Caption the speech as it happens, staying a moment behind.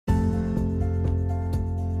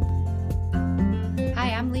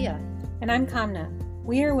And I'm Kamna.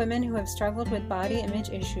 We are women who have struggled with body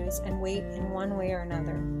image issues and weight in one way or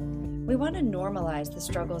another. We want to normalize the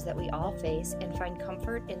struggles that we all face and find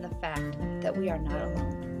comfort in the fact that we are not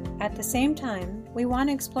alone. At the same time, we want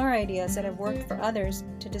to explore ideas that have worked for others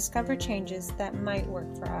to discover changes that might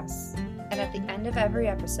work for us. And at the end of every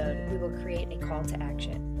episode, we will create a call to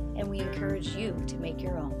action, and we encourage you to make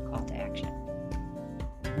your own call to action.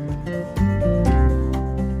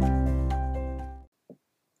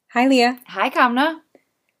 Hi, Leah. Hi, Kamna.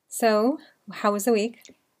 So, how was the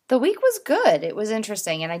week? The week was good. It was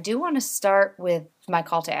interesting, and I do want to start with my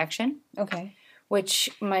call to action. Okay. Which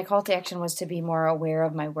my call to action was to be more aware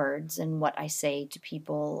of my words and what I say to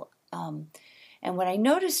people. And what I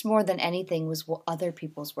noticed more than anything was what other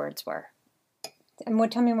people's words were.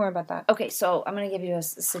 And tell me more about that. Okay, so I'm going to give you a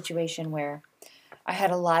situation where I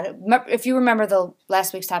had a lot of, if you remember, the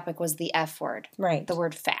last week's topic was the F word. Right. The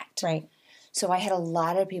word fat. Right. So I had a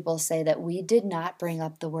lot of people say that we did not bring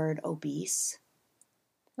up the word obese.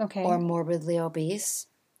 Okay. Or morbidly obese,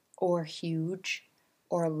 or huge,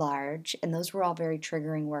 or large, and those were all very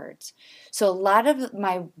triggering words. So a lot of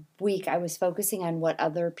my week, I was focusing on what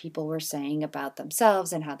other people were saying about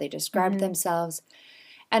themselves and how they described themselves,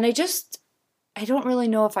 and I don't really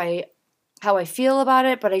know how I feel about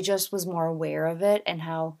it, but I just was more aware of it and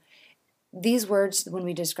how these words, when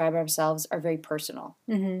we describe ourselves, are very personal.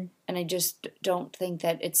 Mm-hmm. And I just don't think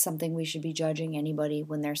that it's something we should be judging anybody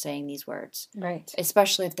when they're saying these words. Right.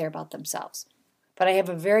 Especially if they're about themselves. But I have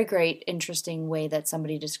a very great, interesting way that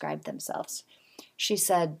somebody described themselves. She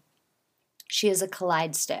said, she is a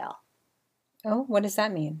Clydesdale. Oh, what does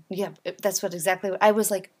that mean? Yeah, that's exactly what I was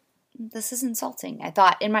like, this is insulting. I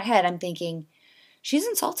thought, in my head, I'm thinking, she's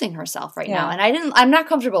insulting herself right now. And I'm not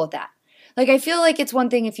comfortable with that. Like, I feel like it's one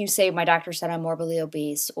thing if you say, my doctor said I'm morbidly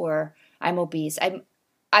obese, or I'm obese.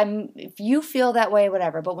 If you feel that way,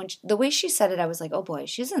 whatever. But the way she said it, I was like, oh boy,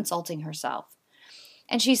 she's insulting herself.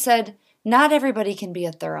 And she said, not everybody can be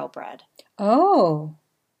a thoroughbred. Oh,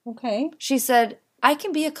 okay. She said, I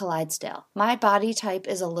can be a Clydesdale. My body type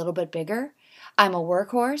is a little bit bigger. I'm a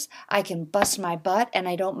workhorse. I can bust my butt, and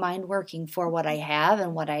I don't mind working for what I have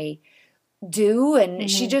and what I do. And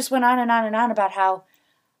she just went on and on and on about how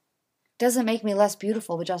doesn't make me less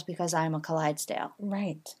beautiful, but just because I'm a Clydesdale.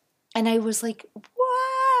 Right. And I was like,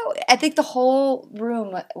 wow. I think the whole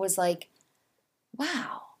room was like,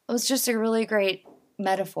 wow. It was just a really great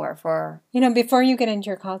metaphor for... before you get into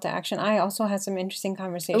your call to action, I also had some interesting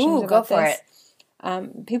conversations about go for this.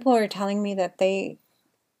 it. People are telling me that they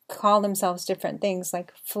call themselves different things,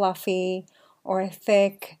 like fluffy or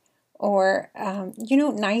thick or,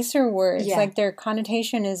 nicer words. Yeah. Like their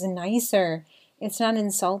connotation is nicer. It's not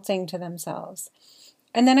insulting to themselves.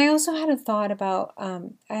 And then I also had a thought about, I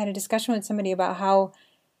had a discussion with somebody about how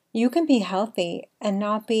you can be healthy and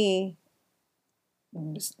not be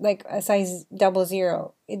like a size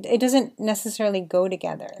 00. It doesn't necessarily go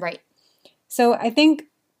together. Right. So I think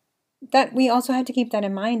that we also have to keep that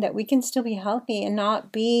in mind, that we can still be healthy and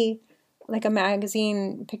not be like a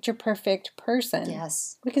magazine picture perfect person.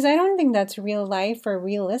 Yes. Because I don't think that's real life or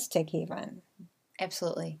realistic even.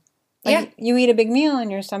 Absolutely. Like you eat a big meal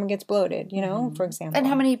and your stomach gets bloated, for example. And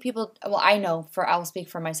how many people, I'll speak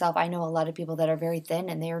for myself, I know a lot of people that are very thin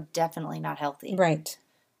and they are definitely not healthy. Right.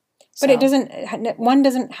 So. But one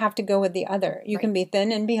doesn't have to go with the other. You can be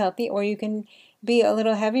thin and be healthy, or you can be a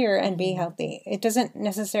little heavier and be healthy. It doesn't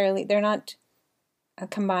necessarily, they're not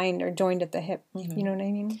combined or joined at the hip. You know what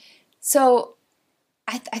I mean? So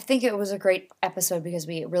I think it was a great episode because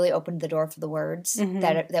we really opened the door for the words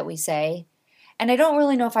that we say. And I don't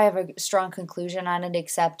really know if I have a strong conclusion on it,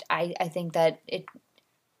 except I think that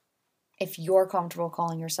if you're comfortable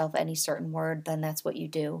calling yourself any certain word, then that's what you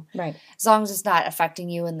do. Right. As long as it's not affecting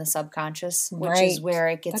you in the subconscious, which is where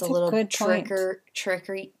it gets a little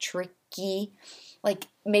tricky. Like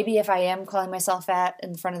maybe if I am calling myself fat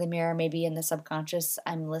in front of the mirror, maybe in the subconscious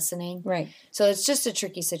I'm listening. Right. So it's just a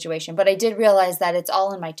tricky situation. But I did realize that it's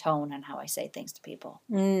all in my tone and how I say things to people.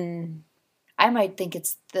 I might think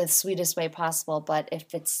it's the sweetest way possible, but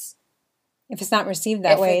if it's not received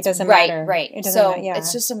that way, it doesn't matter. Right. It doesn't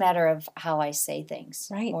it's just a matter of how I say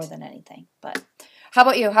things more than anything. But how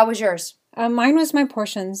about you? How was yours? Mine was my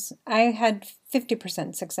portions. I had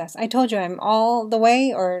 50% success. I told you I'm all the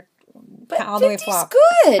way or all the way flop.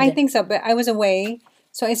 Good. I think so, but I was away,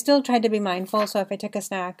 so I still tried to be mindful. So if I took a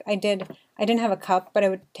snack, I didn't have a cup, but I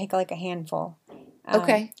would take like a handful.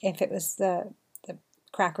 Okay. If it was the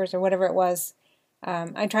crackers or whatever it was.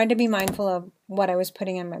 I tried to be mindful of what I was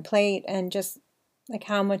putting on my plate and just like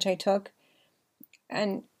how much I took.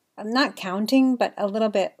 And I'm not counting, but a little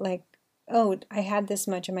bit like oh, I had this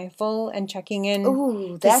much. Am I full? And checking in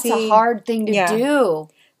Ooh, to that's a see. hard thing to Yeah. do.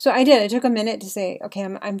 So I did. I took a minute to say, okay,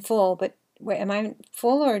 I'm full, but wait, am I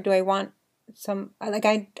full or do I want do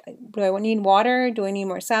I need water? Do I need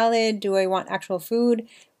more salad? Do I want actual food?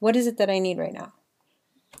 What is it that I need right now?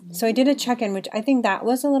 So I did a check-in, which I think that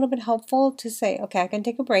was a little bit helpful to say, okay, I can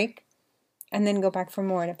take a break and then go back for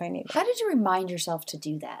more if I need it. How did you remind yourself to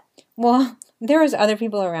do that? Well, there was other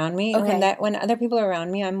people around me, and Okay. when other people are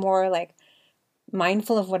around me, I'm more like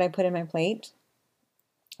mindful of what I put in my plate.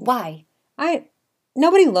 Why?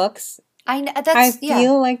 Nobody looks. I I yeah.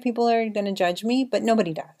 feel like people are going to judge me, but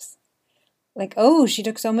nobody does. Like, oh, she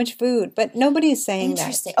took so much food, but nobody's saying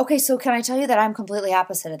Interesting. that. Okay, so can I tell you that I'm completely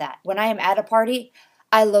opposite of that? When I am at a party,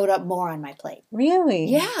 I load up more on my plate. Really?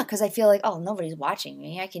 Yeah, because I feel like, oh, nobody's watching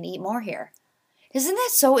me. I can eat more here. Isn't that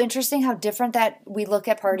so interesting how different that we look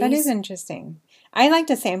at parties? That is interesting. I like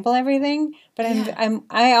to sample everything, but Yeah.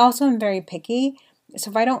 I also am very picky.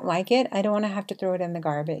 So if I don't like it, I don't want to have to throw it in the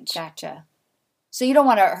garbage. Gotcha. So you don't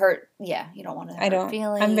want to hurt, you don't want to hurt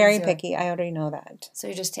feelings. I'm very picky. I already know that. So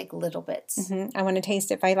you just take little bits. I want to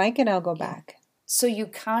taste it. If I like it, I'll go back. So you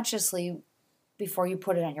consciously, before you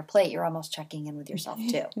put it on your plate, you're almost checking in with yourself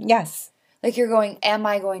too. Yes. Like you're going, am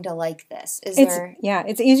I going to like this? Yeah,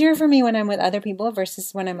 it's easier for me when I'm with other people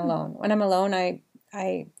versus when I'm alone. When I'm alone, I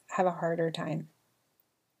have a harder time.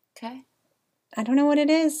 Okay. I don't know what it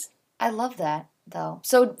is. I love that, though.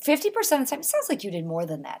 So 50% of the time, it sounds like you did more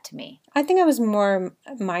than that to me. I think I was more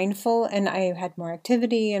mindful and I had more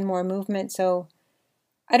activity and more movement. So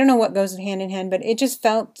I don't know what goes hand in hand, but it just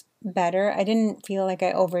felt better. I didn't feel like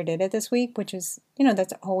I overdid it this week, which is,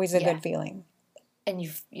 that's always a good feeling. And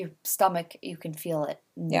your stomach, you can feel it.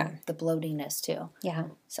 Yeah. The bloatiness, too. Yeah.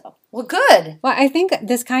 So, well, good. Well, I think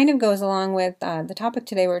this kind of goes along with the topic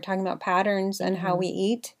today. We're talking about patterns and how we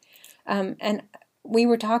eat. And we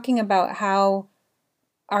were talking about how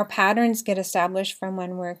our patterns get established from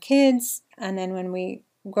when we're kids and then when we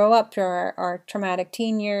grow up through our traumatic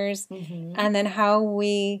teen years, and then how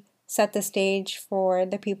we set the stage for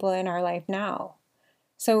the people in our life now.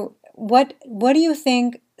 So what do you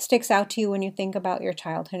think sticks out to you when you think about your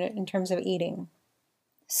childhood in terms of eating?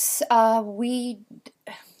 It's a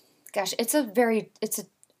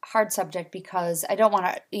hard subject because I don't want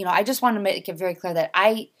to, I just want to make it very clear that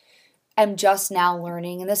I am just now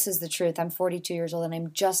learning, and this is the truth. I'm 42 years old and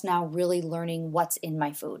I'm just now really learning what's in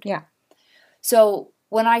my food. Yeah. So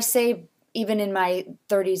when I say even in my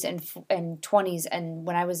 30s and 20s and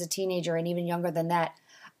when I was a teenager and even younger than that,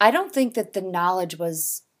 I don't think that the knowledge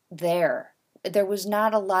was there. There was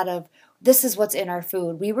not a lot of, this is what's in our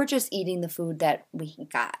food. We were just eating the food that we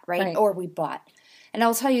got, right? Or we bought. And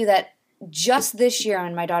I'll tell you that just this year,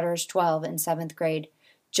 and my daughter is 12 in 7th grade,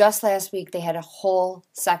 just last week they had a whole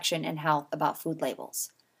section in health about food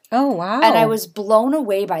labels. Oh, wow. And I was blown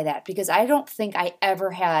away by that because I don't think I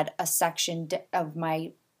ever had a section of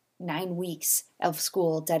my 9 weeks of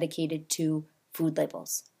school dedicated to food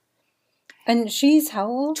labels. And she's how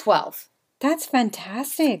old? 12. That's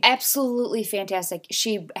fantastic. Absolutely fantastic.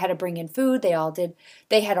 She had to bring in food. They all did.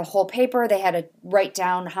 They had a whole paper. They had to write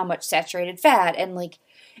down how much saturated fat. And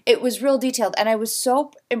it was real detailed. And I was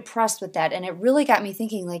so impressed with that. And it really got me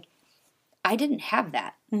thinking, I didn't have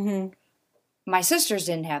that. Mm-hmm. My sisters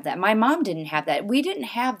didn't have that. My mom didn't have that. We didn't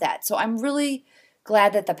have that. So I'm really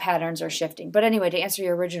glad that the patterns are shifting. But anyway, to answer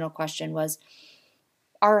your original question was,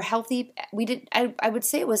 I would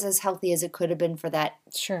say it was as healthy as it could have been for that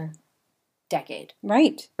decade.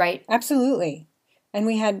 Right. Right? Absolutely. And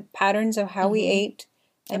we had patterns of how we ate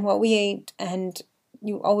and what we ate, and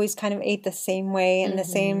you always kind of ate the same way and the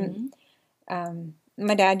same.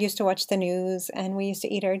 My dad used to watch the news, and we used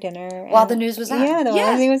to eat our dinner while the news was on. Yeah,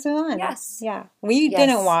 while the news was on. Yes. Yeah. We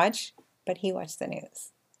didn't watch, but he watched the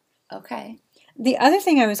news. Okay. The other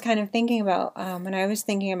thing I was kind of thinking about when I was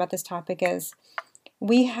thinking about this topic is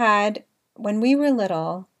we had, when we were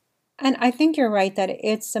little, and I think you're right that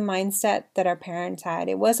it's the mindset that our parents had.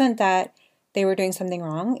 It wasn't that they were doing something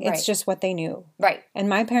wrong. It's just what they knew. Right. And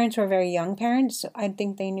my parents were very young parents, so I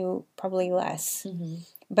think they knew probably less.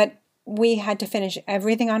 But we had to finish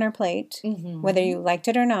everything on our plate, whether you liked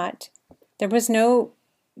it or not. There was no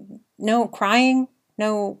crying,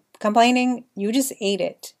 no complaining. You just ate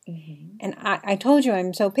it. And I told you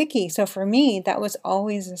I'm so picky. So for me, that was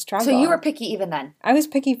always a struggle. So you were picky even then? I was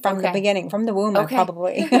picky from the beginning, from the womb,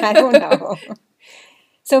 probably. I don't know.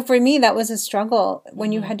 So for me, that was a struggle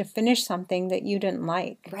when you had to finish something that you didn't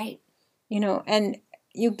like. Right. And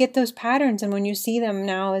you get those patterns, and when you see them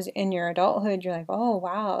now as in your adulthood, you're like, oh,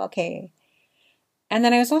 wow, okay. And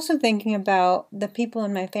then I was also thinking about the people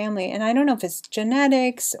in my family, and I don't know if it's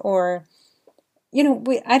genetics or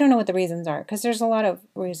I don't know what the reasons are because there's a lot of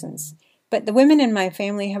reasons. But the women in my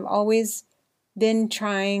family have always been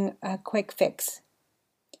trying a quick fix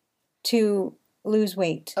to lose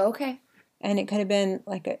weight. Okay. And it could have been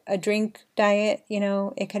like a drink diet,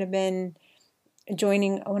 it could have been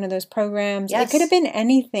joining one of those programs. Yes. It could have been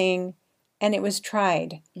anything, and it was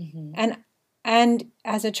tried. Mm-hmm. And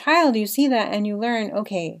as a child, you see that and you learn,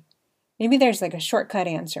 okay, maybe there's like a shortcut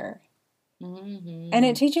answer. Mm-hmm. And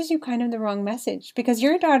it teaches you kind of the wrong message because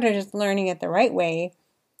your daughter is learning it the right way.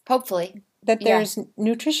 Hopefully. That there's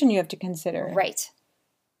nutrition you have to consider. Right.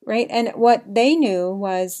 Right? And what they knew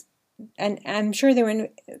was, and I'm sure the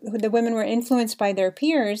women were influenced by their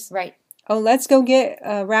peers. Right. Oh, let's go get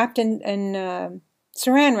wrapped in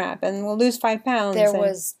saran wrap and we'll lose 5 pounds. There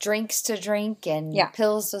was drinks to drink and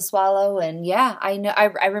pills to swallow. And I know.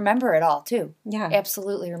 I remember it all too. Yeah.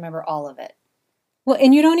 Absolutely remember all of it. Well,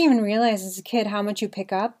 and you don't even realize as a kid how much you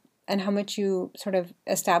pick up and how much you sort of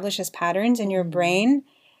establish as patterns in your brain.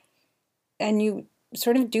 And you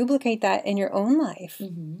sort of duplicate that in your own life.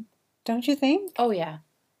 Mm-hmm. Don't you think? Oh, yeah.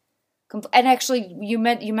 And actually, you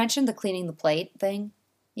mentioned the cleaning the plate thing,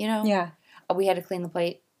 Yeah. We had to clean the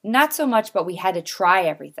plate. Not so much, but we had to try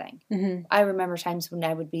everything. Mm-hmm. I remember times when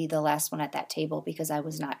I would be the last one at that table because I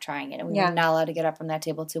was not trying it. And we were not allowed to get up from that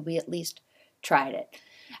table till we at least tried it.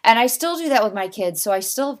 And I still do that with my kids, so I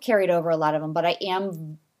still have carried over a lot of them, but I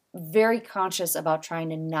am very conscious about trying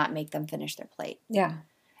to not make them finish their plate. Yeah.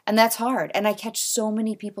 And that's hard. And I catch so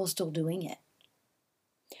many people still doing it.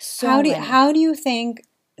 How do you think,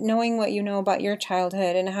 knowing what you know about your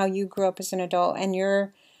childhood and how you grew up as an adult and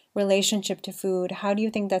your relationship to food, how do you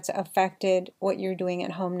think that's affected what you're doing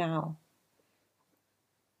at home now?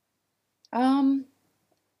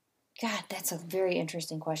 God, that's a very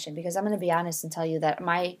interesting question because I'm going to be honest and tell you that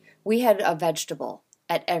we had a vegetable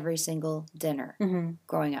at every single dinner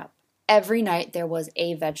growing up. Every night there was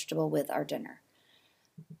a vegetable with our dinner.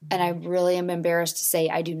 And I really am embarrassed to say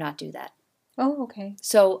I do not do that. Oh, okay.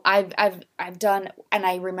 So I've done, and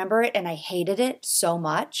I remember it, and I hated it so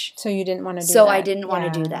much. So you didn't want to do that. So I didn't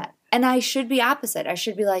want to do that. And I should be opposite. I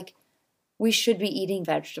should be like, we should be eating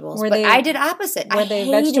vegetables. But I did opposite. Were they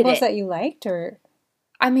vegetables that you liked, or?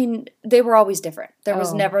 I mean, they were always different. There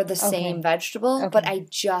was never the same vegetable, but I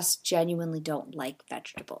just genuinely don't like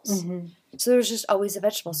vegetables. Mm-hmm. So there was just always a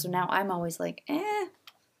vegetable. So now I'm always like,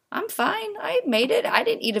 I'm fine. I made it. I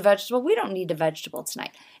didn't eat a vegetable. We don't need a vegetable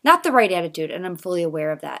tonight. Not the right attitude, and I'm fully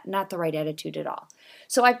aware of that. Not the right attitude at all.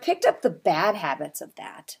 So I picked up the bad habits of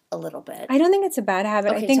that a little bit. I don't think it's a bad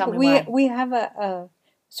habit. Okay, I think tell me why. we have a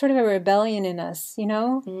sort of a rebellion in us,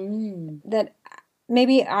 that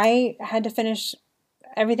maybe I had to finish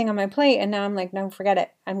everything on my plate, and now I'm like, no, forget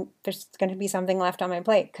it. There's going to be something left on my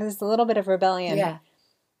plate because it's a little bit of rebellion. Yeah.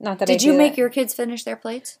 Not that Did you make your kids finish their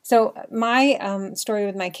plates? So my story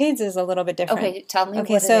with my kids is a little bit different. Okay, tell me what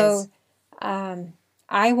it is.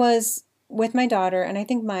 I was with my daughter, and I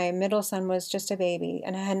think my middle son was just a baby,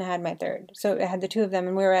 and I hadn't had my third. So I had the two of them,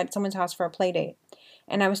 and we were at someone's house for a play date.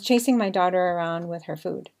 And I was chasing my daughter around with her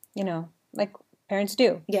food, like parents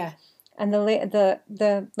do. Yeah. And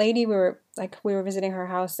the lady we were visiting her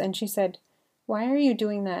house, and she said, "Why are you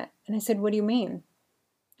doing that?" And I said, "What do you mean?"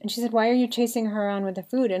 And she said, "Why are you chasing her around with the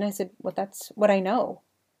food?" And I said, "Well, that's what I know.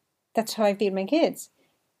 That's how I feed my kids."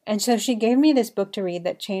 And so she gave me this book to read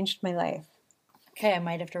that changed my life. Okay, I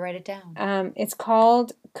might have to write it down. It's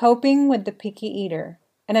called Coping with the Picky Eater.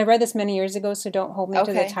 And I read this many years ago, so don't hold me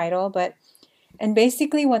to the title. And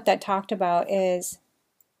basically what that talked about is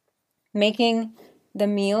making the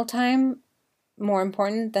meal time more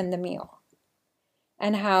important than the meal.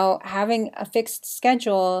 And how having a fixed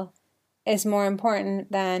schedule is more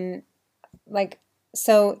important than,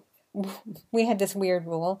 so we had this weird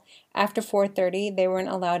rule. After 4:30, they weren't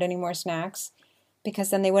allowed any more snacks because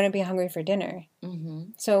then they wouldn't be hungry for dinner.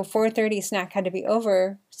 Mm-hmm. So 4:30 snack had to be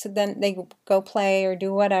over, so then they go play or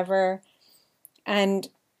do whatever. And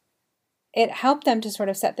it helped them to sort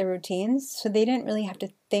of set their routines, so they didn't really have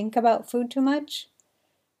to think about food too much.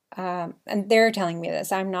 And they're telling me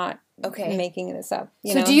this. I'm not making this up.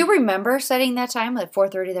 So do you remember setting that time? At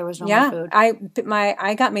 4:30 there was no more food?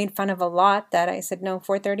 I got made fun of a lot that I said, no,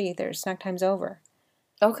 4:30, their snack time's over.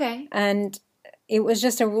 Okay. And it was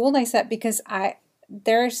just a rule I set because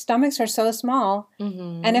their stomachs are so small,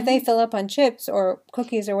 and if they fill up on chips or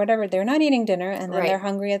cookies or whatever, they're not eating dinner, and then they're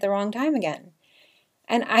hungry at the wrong time again.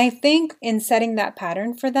 And I think in setting that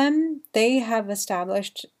pattern for them, they have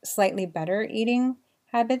established slightly better eating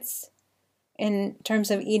habits in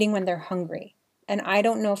terms of eating when they're hungry. And I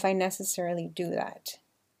don't know if I necessarily do that.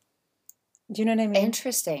 Do you know what I mean?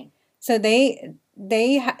 Interesting. So they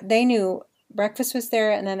knew breakfast was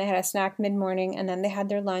there, and then they had a snack mid-morning, and then they had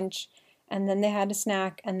their lunch, and then they had a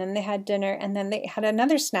snack, and then they had dinner, and then they had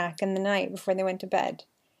another snack in the night before they went to bed.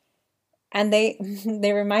 And they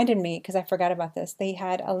they reminded me, because I forgot about this, they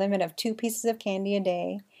had a limit of 2 pieces of candy a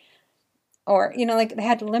day. Or, like they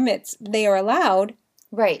had limits. They were allowed.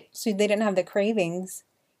 Right. So they didn't have the cravings.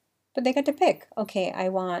 But they got to pick. Okay, I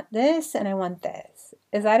want this and I want this.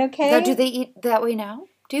 Is that okay? Now, do they eat that way now,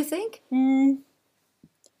 do you think?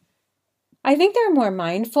 I think they're more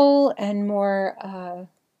mindful and more,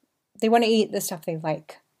 they want to eat the stuff they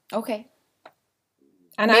like. Okay.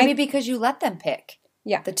 And maybe because you let them pick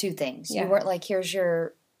the 2 things. Yeah. You weren't like, here's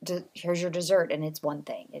your dessert, and it's one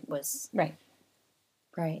thing. It was... Right.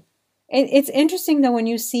 Right. It's interesting, though, when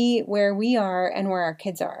you see where we are and where our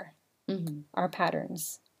kids are. Mm-hmm. Our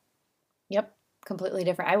patterns. Yep. Completely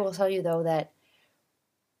different. I will tell you, though, that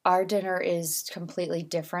our dinner is completely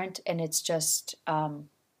different, and it's just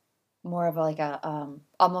more of like a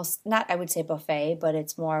almost, not, I would say buffet, but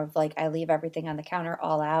it's more of like I leave everything on the counter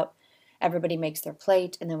all out. Everybody makes their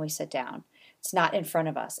plate, and then we sit down. It's not in front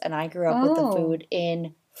of us. And I grew up with the food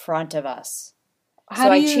in front of us.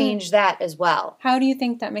 I changed that as well. How do you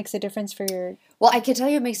think that makes a difference for your... Well, I can tell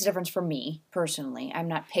you it makes a difference for me, personally. I'm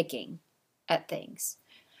not picking at things.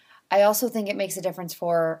 I also think it makes a difference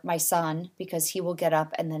for my son, because he will get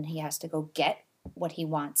up and then he has to go get what he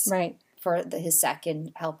wants for his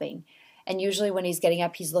second helping. And usually when he's getting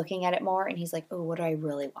up, he's looking at it more, and he's like, oh, what do I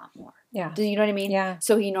really want more? Yeah. Do you know what I mean? Yeah.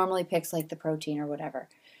 So he normally picks like the protein or whatever.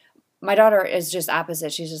 My daughter is just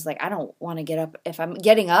opposite. She's just like, I don't want to get up. If I'm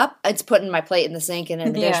getting up, it's putting my plate in the sink and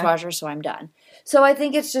in the dishwasher, so I'm done. So I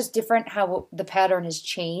think it's just different how the pattern has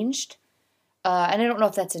changed. And I don't know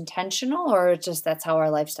if that's intentional or it's just that's how our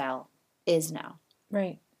lifestyle is now.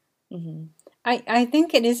 Right. Mm-hmm. I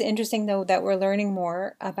think it is interesting, though, that we're learning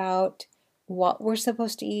more about what we're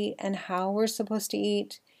supposed to eat and how we're supposed to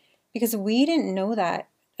eat. Because we didn't know that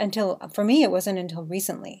until, for me, it wasn't until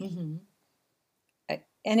recently. Mm-hmm.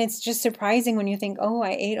 And it's just surprising when you think, oh,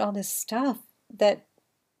 I ate all this stuff that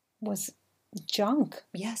was junk.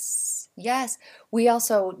 Yes. Yes. We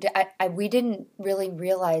also, we didn't really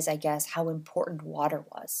realize, I guess, how important water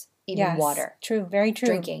was. Even water. True. Very true.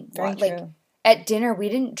 Drinking. Very true. Like, at dinner, we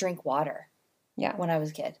didn't drink water. Yeah. When I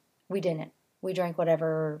was a kid. We didn't. We drank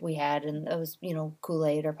whatever we had, and it was,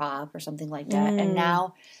 Kool-Aid or pop or something like that. And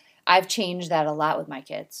now I've changed that a lot with my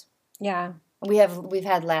kids. Yeah. We've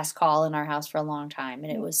had last call in our house for a long time,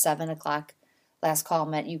 and it was 7:00. Last call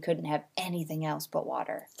meant you couldn't have anything else but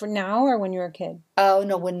water. For now or when you were a kid? Oh,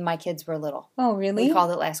 no, when my kids were little. Oh, really? We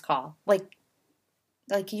called it last call. Like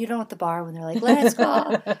at the bar when they're like, last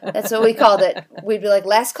call. That's what we called it. We'd be like,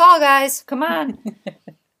 last call, guys. Come on.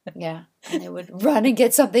 Yeah. And they would run and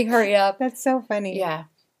get something, hurry up. That's so funny. Yeah.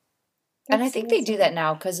 And I think they do that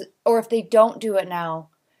now, or if they don't do it now,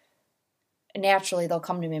 naturally they'll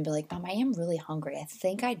come to me and be like, Mom, I am really hungry. I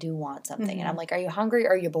think I do want something. Mm-hmm. And I'm like, are you hungry or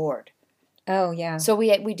are you bored? Oh, yeah. So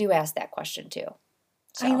we do ask that question too.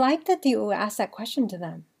 So. I like that you ask that question to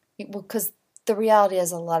them. Well, because the reality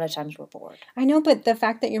is a lot of times we're bored. I know, but the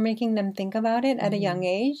fact that you're making them think about it at a young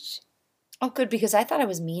age. Oh, good, because I thought I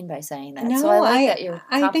was mean by saying that. No, so I like that you're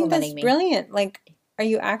complimenting me. I think that's brilliant. Like, are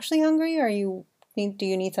you actually hungry or do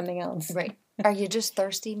you need something else? Right. Are you just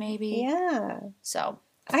thirsty maybe? Yeah. So.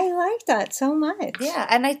 I like that so much. Yeah,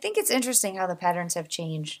 and I think it's interesting how the patterns have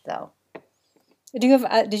changed, though. Did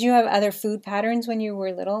you have other food patterns when you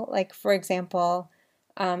were little? Like, for example,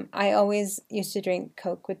 I always used to drink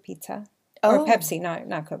Coke with pizza. Or Pepsi,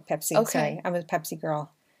 not Coke, Pepsi. Okay. Sorry, I was a Pepsi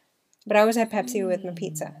girl. But I always had Pepsi with my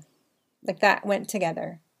pizza. Like, that went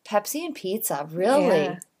together. Pepsi and pizza, really?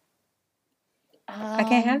 Yeah. I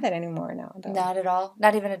can't have that anymore now, though. Not at all?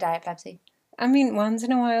 Not even a Diet Pepsi? I mean, once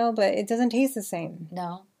in a while, but it doesn't taste the same.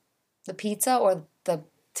 No. The pizza or the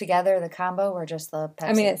combo, or just the Pepsi?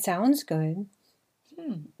 I mean, it sounds good.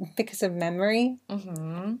 Because of memory.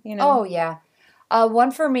 Mm-hmm. Oh, yeah.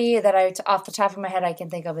 One for me that off the top of my head I can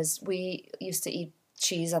think of is we used to eat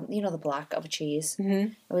cheese on, the block of cheese. Mm-hmm.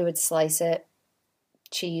 And we would slice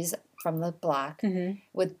cheese from the block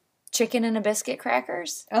with chicken and a biscuit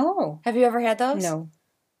crackers. Oh. Have you ever had those? No.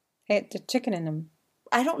 I had the chicken in them.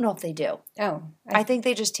 I don't know if they do. Oh. I think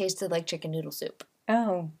they just tasted like chicken noodle soup.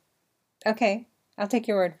 Oh. Okay. I'll take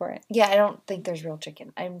your word for it. Yeah, I don't think there's real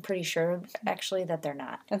chicken. I'm pretty sure, actually, that they're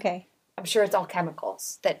not. Okay. I'm sure it's all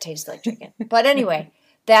chemicals that taste like chicken. But anyway,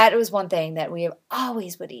 that was one thing that we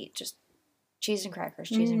always would eat. Just cheese and crackers,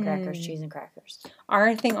 cheese and crackers, cheese and crackers.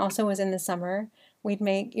 Our thing also was in the summer. We'd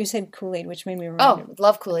make, you said Kool-Aid, which made me remember. Oh,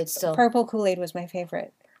 love Kool-Aid still. Purple Kool-Aid was my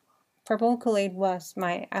favorite. Purple Kool-Aid was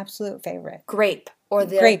my absolute favorite. Grape. Or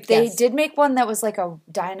Grape, they yes. did make one that was like a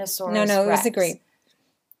dinosaur. No, it was the grape.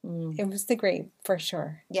 Mm. It was the grape, for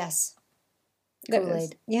sure. Yes.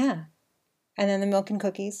 Kool-Aid. Yeah. And then the milk and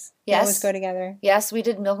cookies. Yes. They always go together. Yes, we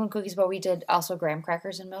did milk and cookies, but we did also graham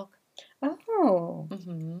crackers and milk. Oh.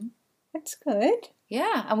 Mm-hmm. That's good.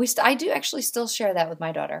 Yeah, and I do actually still share that with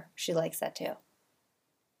my daughter. She likes that too.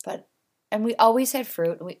 And we always had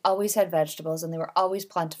fruit, and we always had vegetables, and they were always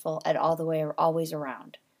plentiful and all the way, always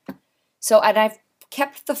around. So, and I've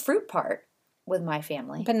kept the fruit part with my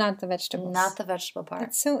family. But not the vegetables. Not the vegetable part.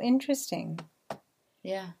 That's so interesting.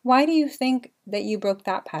 Yeah. Why do you think that you broke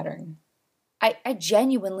that pattern? I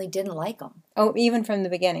genuinely didn't like them. Oh, even from the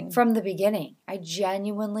beginning? From the beginning. I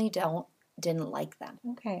genuinely didn't like them.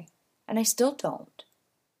 Okay. And I still don't.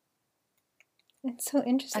 It's so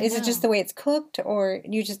interesting. Is it just the way it's cooked, or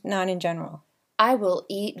you just not in general? I will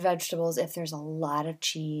eat vegetables if there's a lot of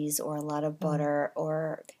cheese or a lot of butter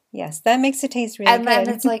or... Yes, that makes it taste really good. And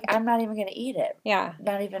it's like, I'm not even going to eat it. Yeah. I'm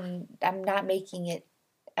not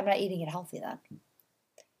eating it healthy then.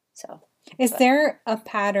 So. Is there a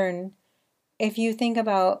pattern, if you think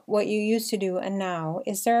about what you used to do and now,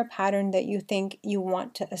 is there a pattern that you think you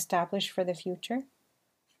want to establish for the future?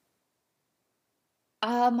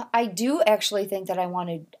 I do actually think that I want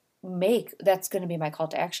to that's going to be my call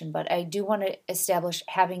to action, but I do want to establish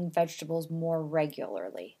having vegetables more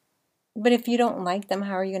regularly. But if you don't like them,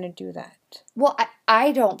 how are you going to do that? Well,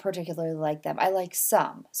 I don't particularly like them. I like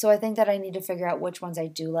some. So I think that I need to figure out which ones I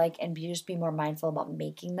do like and just be more mindful about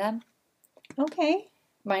making them. Okay.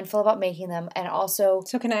 Mindful about making them. And also...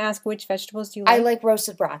 So can I ask which vegetables do you like? I like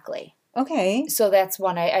roasted broccoli. Okay. So that's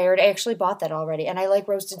one. I actually bought that already. And I like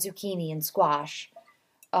roasted zucchini and squash.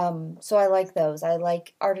 So I like those. I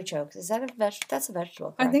like artichokes. Is that that's a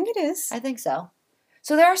vegetable, correct? I think it is. I think so.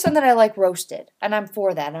 So there are some that I like roasted, and I'm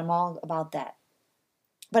for that. I'm all about that.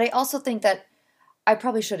 But I also think that I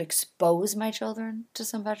probably should expose my children to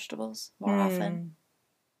some vegetables more often.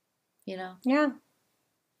 You know? Yeah.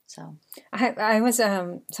 So I was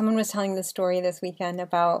someone was telling the story this weekend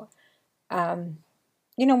about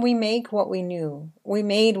we make what we knew. We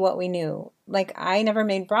made what we knew. Like, I never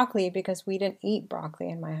made broccoli because we didn't eat broccoli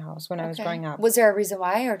in my house when I was growing up. Was there a reason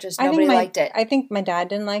why, or just nobody liked it? I think my dad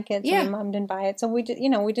didn't like it, so Yeah. my mom didn't buy it. So we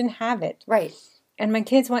didn't have it. Right. And my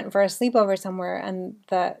kids went for a sleepover somewhere, and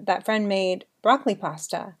that friend made broccoli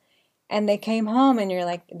pasta. And they came home,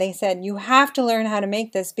 and they said, you have to learn how to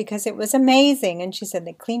make this because it was amazing. And she said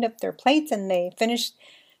they cleaned up their plates and they finished.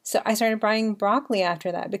 So I started buying broccoli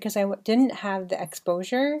after that because I didn't have the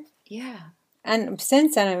exposure. Yeah. And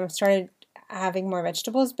since then, I've started having more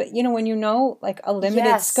vegetables. But, when like a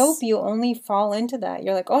limited scope, you only fall into that.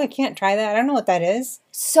 You're like, oh, I can't try that. I don't know what that is.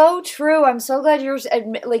 So true. I'm so glad you're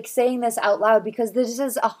saying this out loud because this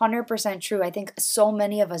is 100% true. I think so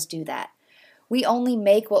many of us do that. We only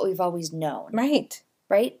make what we've always known. Right.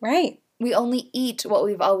 Right? Right. We only eat what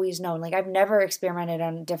we've always known. Like, I've never experimented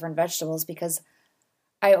on different vegetables because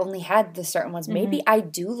I only had the certain ones. Mm-hmm. Maybe I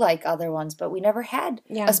do like other ones, but we never had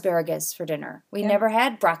asparagus for dinner. We never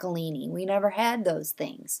had broccolini. We never had those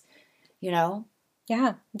things,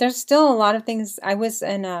 Yeah. There's still a lot of things. I was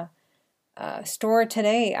in a store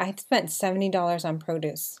today. I spent $70 on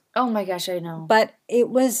produce. Oh my gosh, I know. But it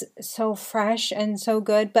was so fresh and so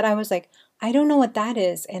good. But I was like, I don't know what that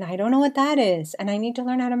is, and I don't know what that is, and I need to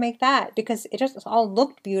learn how to make that because it just all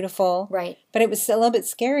looked beautiful. Right. But it was a little bit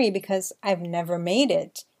scary because I've never made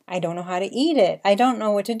it. I don't know how to eat it. I don't know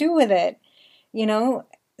what to do with it.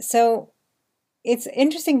 So it's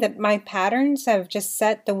interesting that my patterns have just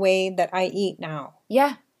set the way that I eat now.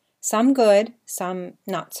 Yeah. Some good, some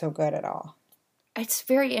not so good at all. It's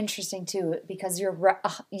very interesting too because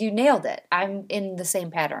you nailed it. I'm in the same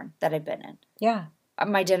pattern that I've been in. Yeah.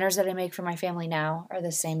 My dinners that I make for my family now are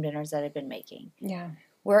the same dinners that I've been making. Yeah.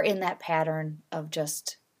 We're in that pattern of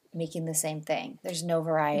just making the same thing. There's no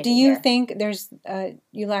variety. Do you think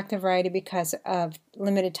you lack the variety because of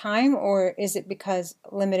limited time, or is it because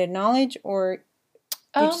limited knowledge, or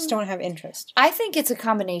you just don't have interest? I think it's a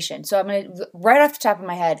combination. So I'm going to, right off the top of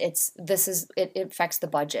my head, it affects the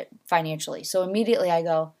budget financially. So immediately I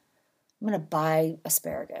go, I'm going to buy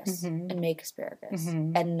asparagus and make asparagus.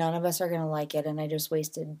 Mm-hmm. And none of us are going to like it. And I just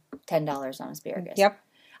wasted $10 on asparagus. Yep.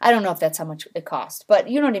 I don't know if that's how much it cost.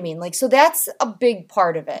 But you know what I mean? Like, so that's a big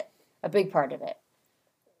part of it.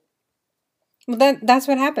 Well, that's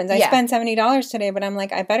what happens. I spent $70 today, but I'm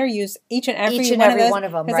like, I better use each and every one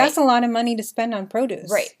of them. Because that's a lot of money to spend on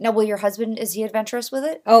produce. Right. Now, will your husband, is he adventurous with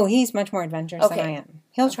it? Oh, he's much more adventurous than I am.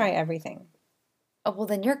 He'll try everything. Oh, well,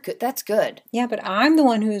 then you're good. That's good. Yeah, but I'm the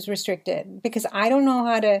one who's restricted because I don't know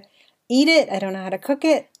how to eat it. I don't know how to cook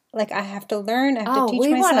it. Like, I have to learn. I have to Oh, teach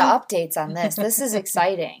we want myself. updates on this. This is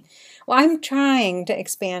exciting. Well, I'm trying to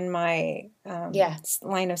expand my Yeah.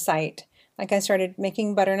 line of sight. Like, I started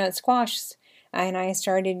making butternut squash, and I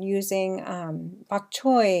started using bok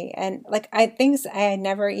choy, and like things I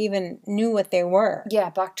never even knew what they were. Yeah,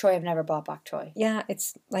 bok choy. I've never bought bok choy. Yeah,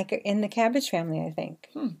 it's like in the cabbage family, I think.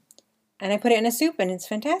 Hmm. And I put it in a soup, and it's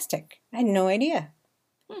fantastic. I had no idea.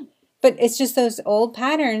 Hmm. But it's just those old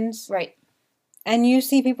patterns. Right. And you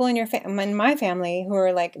see people in in my family who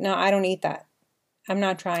are like, no, I don't eat that. I'm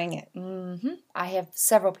not trying it. Mm-hmm. I have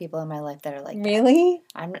several people in my life that are like that. Really?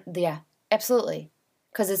 Yeah, absolutely.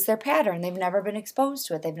 Because it's their pattern. They've never been exposed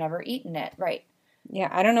to it. They've never eaten it. Right. Yeah,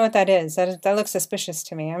 I don't know what that is. That looks suspicious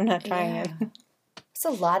to me. I'm not trying it. It's a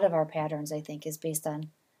lot of our patterns, I think, is based on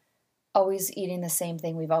always eating the same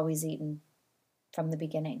thing we've always eaten from the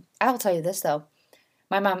beginning. I will tell you this, though.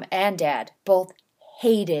 My mom and dad both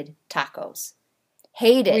hated tacos.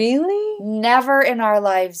 Hated. Really? Never in our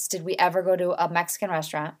lives did we ever go to a Mexican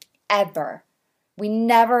restaurant. Ever.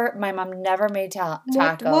 My mom never made tacos.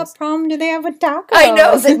 What problem do they have with tacos? I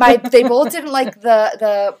know that they both didn't like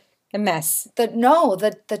the mess.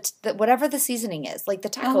 The whatever the seasoning is, like the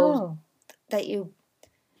tacos that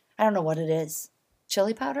I don't know what it is.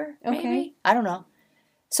 Chili powder, maybe? Okay. I don't know.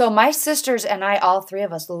 So my sisters and I, all three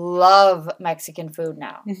of us, love Mexican food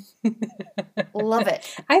now. Love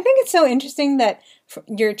it. I think it's so interesting that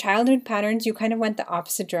your childhood patterns, you kind of went the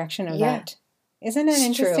opposite direction of that. Isn't that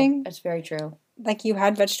interesting? True. It's very true. Like you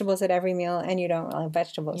had vegetables at every meal and you don't love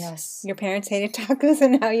vegetables. Yes. Your parents hated tacos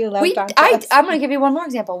and now you love tacos. I'm going to give you one more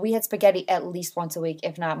example. We had spaghetti at least once a week,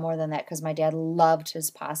 if not more than that, because my dad loved his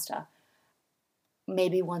pasta.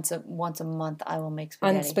 Maybe once a month I will make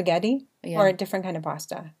spaghetti. On spaghetti? Yeah. Or a different kind of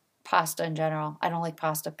pasta? Pasta in general. I don't like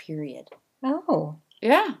pasta, period. Oh.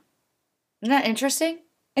 Yeah. Isn't that interesting?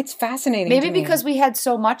 It's fascinating. Maybe because we had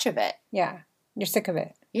so much of it. Yeah. You're sick of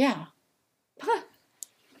it. Yeah. Huh.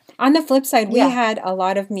 On the flip side, we had a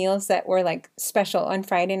lot of meals that were like special on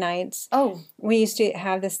Friday nights. Oh. We used to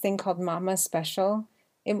have this thing called Mama's Special.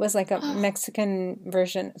 It was like a Mexican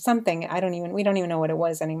version, something. We don't even know what it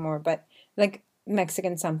was anymore, but like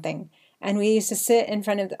Mexican something. And we used to sit in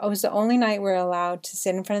front of, it was the only night we were allowed to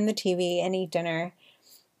sit in front of the TV and eat dinner.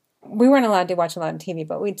 We weren't allowed to watch a lot of TV,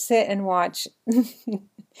 but we'd sit and watch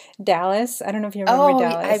Dallas. I don't know if you remember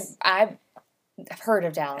Dallas. I've heard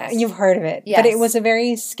of Dallas. You've heard of it. Yes. But it was a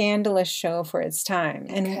very scandalous show for its time.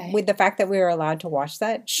 And with the fact that we were allowed to watch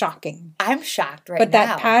that, shocking. I'm shocked now. But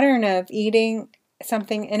that pattern of eating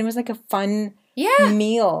something, and it was like a fun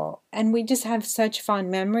meal. And we just have such fond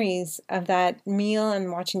memories of that meal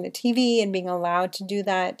and watching the TV and being allowed to do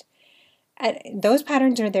that. And those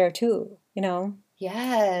patterns are there too, you know?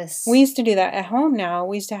 Yes. We used to do that at home now.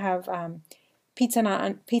 We used to have pizza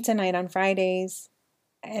night on Fridays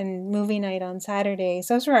and movie night on Saturdays.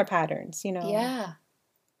 Those were our patterns, you know? Yeah.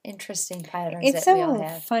 Interesting patterns it's that we all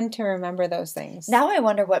have. It's so fun to remember those things. Now I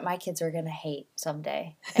wonder what my kids are going to hate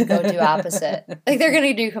someday and go do opposite. Like they're going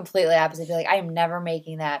to do completely opposite. Be like, I am never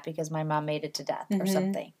making that because my mom made it to death or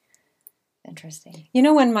something. Interesting. You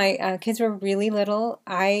know, when my kids were really little,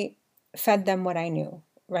 I fed them what I knew,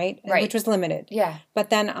 right? Which was limited. Yeah. But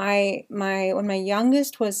then when my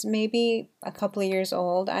youngest was maybe a couple of years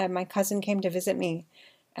old, my cousin came to visit me.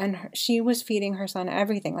 And she was feeding her son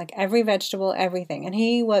everything, like every vegetable, everything. And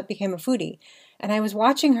he became a foodie. And I was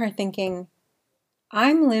watching her thinking,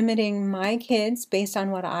 I'm limiting my kids based on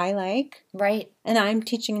what I like. Right. And I'm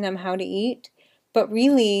teaching them how to eat. But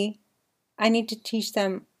really, I need to teach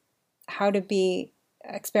them how to be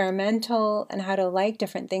experimental and how to like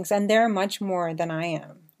different things. And they're much more than I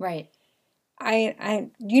am. Right.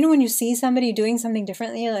 You know, when you see somebody doing something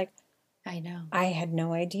differently, you're like, I know. I had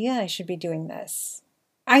no idea I should be doing this.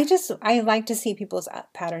 I like to see people's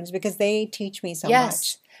patterns because they teach me so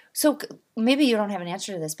much. So maybe you don't have an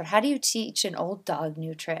answer to this, but how do you teach an old dog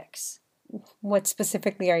new tricks? What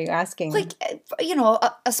specifically are you asking? Like, you know,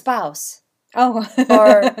 a spouse. Oh.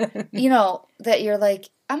 Or, you know, that you're like,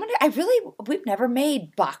 we've never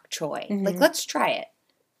made bok choy. Mm-hmm. Like, let's try it.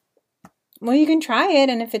 Well, you can try it,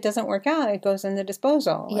 and if it doesn't work out, it goes in the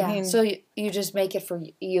disposal. Yeah, I mean, so you just make it for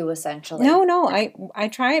you, essentially. No, I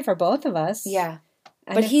try it for both of us. Yeah.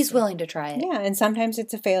 But he's willing to try it. Yeah, and sometimes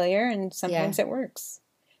it's a failure, and sometimes it works.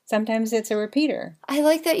 Sometimes it's a repeater. I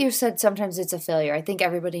like that you said sometimes it's a failure. I think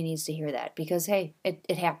everybody needs to hear that because, hey,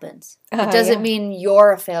 it happens. It doesn't mean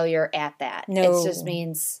you're a failure at that. No. It just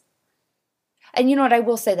means... And you know what? I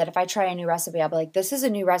will say that if I try a new recipe, I'll be like, this is a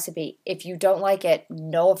new recipe. If you don't like it,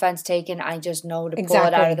 no offense taken. I just know to pull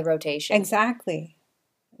it out of the rotation. Exactly.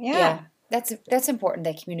 Yeah. That's important,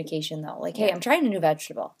 that communication, though. Like, hey, I'm trying a new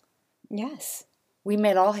vegetable. Yes. We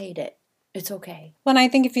might all hate it. It's okay. Well, and I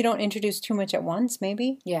think if you don't introduce too much at once,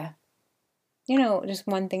 maybe, Yeah. just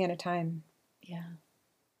one thing at a time. Yeah.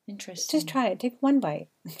 Interesting. Just try it. Take one bite.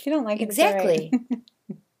 If you don't like it, Exactly. it's all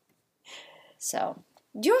right. So,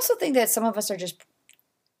 do you also think that some of us are just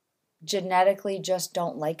genetically just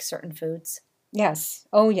don't like certain foods? Yes.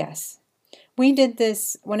 Oh, yes. We did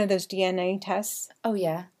one of those DNA tests, Oh,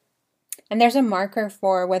 yeah. and there's a marker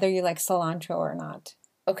for whether you like cilantro or not.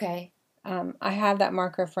 Okay. I have that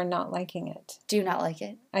marker for not liking it. Do you not like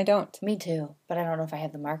it? I don't. Me too, but I don't know if I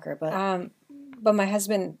have the marker. But my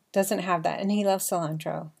husband doesn't have that, and he loves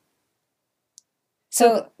cilantro.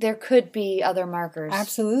 So there could be other markers.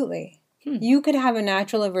 Absolutely. You could have a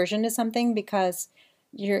natural aversion to something because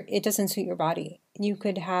it doesn't suit your body. You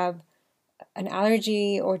could have an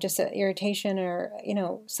allergy or just an irritation or,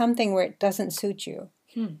 something where it doesn't suit you.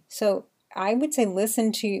 So I would say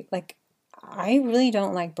listen to, I really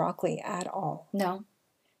don't like broccoli at all. No.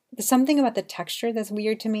 There's something about the texture that's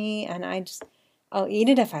weird to me, and I'll eat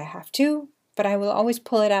it if I have to, but I will always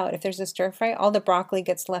pull it out. If there's a stir fry, all the broccoli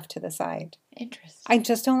gets left to the side. Interesting. I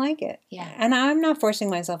just don't like it. Yeah. And I'm not forcing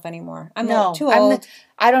myself anymore. I'm too old. old.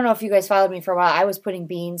 I don't know if you guys followed me for a while. I was putting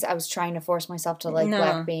beans. I was trying to force myself to like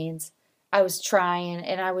black beans. I was trying,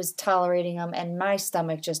 and I was tolerating them, and my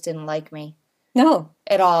stomach just didn't like me. No.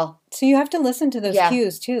 At all. So you have to listen to those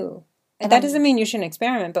cues, too. And that doesn't mean you shouldn't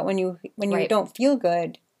experiment, but when you don't feel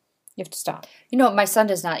good, you have to stop. My son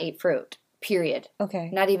does not eat fruit. Period. Okay.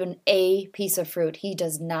 Not even a piece of fruit. He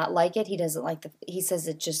does not like it. He doesn't like he says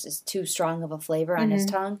it just is too strong of a flavor on his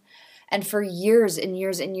tongue. And for years and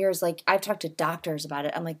years and years, I've talked to doctors about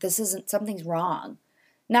it. I'm like, something's wrong.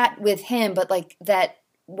 Not with him, but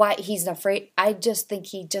why he's afraid. I just think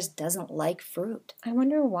he just doesn't like fruit. I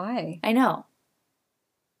wonder why. I know.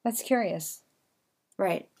 That's curious.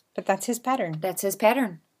 Right. But that's his pattern. That's his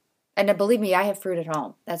pattern. And believe me, I have fruit at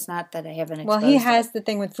home. That's not that I haven't exposed he has the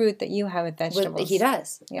thing with fruit that you have with vegetables. He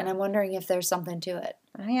does. Yeah. And I'm wondering if there's something to it.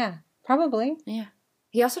 Yeah, probably. Yeah.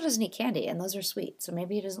 He also doesn't eat candy, and those are sweet. So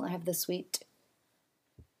maybe he doesn't have the sweet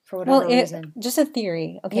for whatever reason. Just a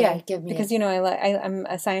theory, okay? Yeah, give me because, I'm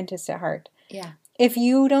a scientist at heart. Yeah. If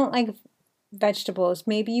you don't like vegetables,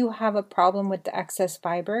 maybe you have a problem with the excess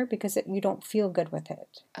fiber because you don't feel good with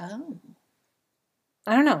it. Oh.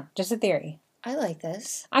 I don't know. Just a theory. I like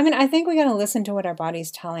this. I mean, I think we got to listen to what our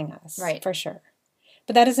body's telling us. Right. For sure.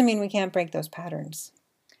 But that doesn't mean we can't break those patterns.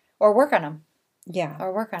 Or work on them. Yeah.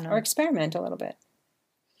 Or work on them. Or experiment a little bit.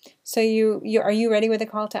 So are you ready with a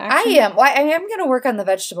call to action? I am. Well, I am going to work on the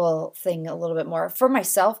vegetable thing a little bit more. For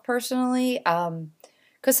myself personally,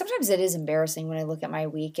 because sometimes it is embarrassing when I look at my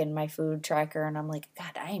week and my food tracker and I'm like,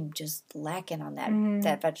 God, I am just lacking on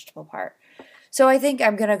that vegetable part. So I think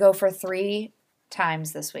I'm going to go for 3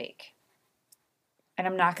 times this week. And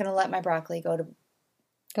I'm not going to let my broccoli go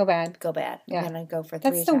bad. Yeah. I'm going to go for 3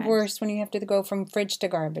 times. That's the times. worst when you have to go from fridge to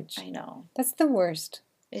garbage. I know. That's the worst.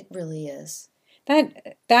 It really is.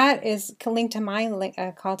 That is linked to my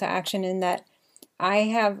call to action in that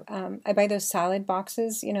I buy those salad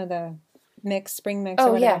boxes, the spring mix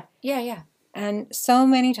or whatever. Yeah. And so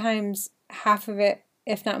many times, half of it,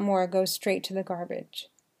 if not more, goes straight to the garbage.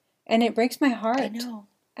 And it breaks my heart. I know.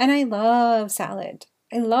 And I love salad.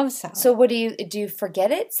 I love salad. So what do you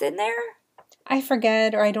forget it's in there? I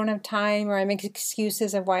forget, or I don't have time, or I make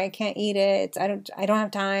excuses of why I can't eat it. I don't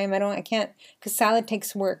have time. I can't, because salad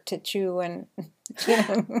takes work to chew and. Well,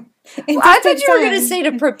 I thought you were going to say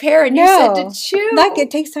to prepare, and you said to chew.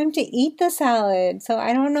 It takes time to eat the salad, so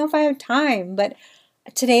I don't know if I have time. But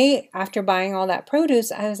today, after buying all that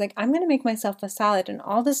produce, I was like, I'm going to make myself a salad, and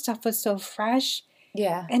all the stuff was so fresh.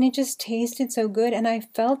 Yeah. And it just tasted so good, and I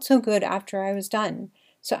felt so good after I was done.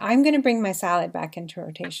 So I'm going to bring my salad back into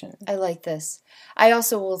rotation. I like this. I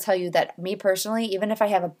also will tell you that me personally, even if I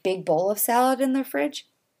have a big bowl of salad in the fridge,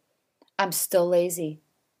 I'm still lazy.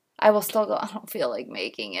 I will still go, I don't feel like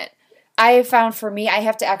making it. I have found for me, I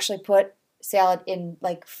have to actually put salad in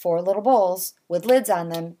 4 little bowls with lids on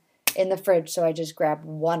them in the fridge. So I just grab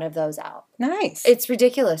one of those out. Nice. It's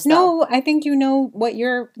ridiculous, though. No, I think you know what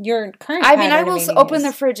your current I will open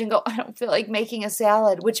the fridge and go, I don't feel like making a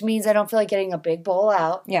salad, which means I don't feel like getting a big bowl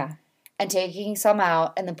out. Yeah. And taking some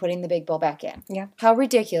out and then putting the big bowl back in. Yeah. How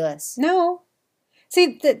ridiculous. No.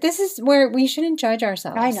 See, this is where we shouldn't judge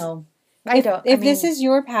ourselves. I know. If this is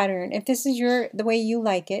your pattern, if this is the way you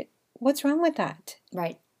like it, what's wrong with that?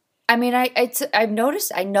 Right. I mean, I've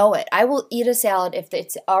noticed, I know it. I will eat a salad if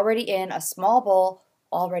it's already in a small bowl,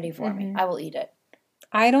 all ready for me. I will eat it.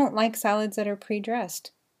 I don't like salads that are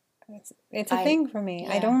pre-dressed. It's a thing for me.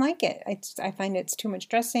 Yeah. I don't like it. I find it's too much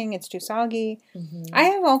dressing. It's too soggy. Mm-hmm. I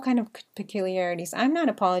have all kind of peculiarities. I'm not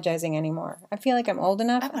apologizing anymore. I feel like I'm old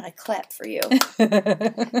enough. I want to clap for you.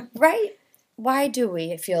 Right? Why do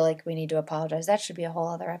we feel like we need to apologize? That should be a whole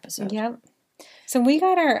other episode. Yep. So we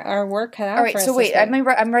got our work cut out All right, for us. so wait, this week.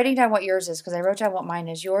 I'm writing down what yours is because I wrote down what mine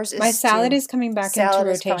is. Yours is My salad is coming back into salad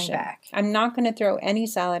is rotation. coming back. I'm not going to throw any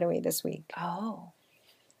salad away this week. Oh.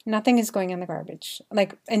 Nothing is going in the garbage.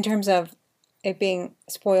 Like in terms of it being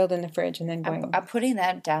spoiled in the fridge and then going. I'm putting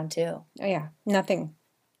that down too. Oh yeah, nothing.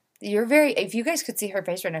 You're if you guys could see her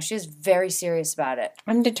face right now, she's very serious about it.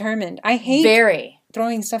 I'm determined. I hate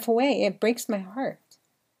throwing stuff away. It breaks my heart.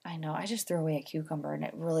 I know. I just threw away a cucumber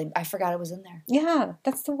and I forgot it was in there. Yeah,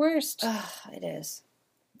 that's the worst. It is.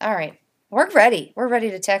 All right. We're ready. We're ready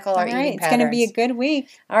to tackle our eating patterns. It's going to be a good week.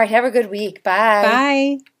 All right. Have a good week. Bye.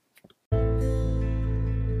 Bye.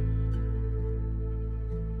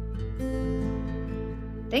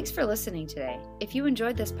 Thanks for listening today. If you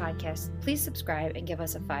enjoyed this podcast, please subscribe and give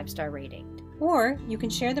us a 5-star rating. Or you can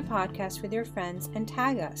share the podcast with your friends and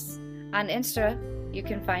tag us. On Insta, you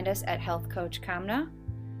can find us at Health Coach Kamna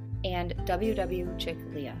and WW Chick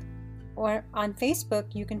Leah. Or on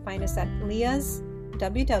Facebook, you can find us at Leah's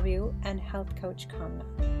WW and Health Coach Kamna.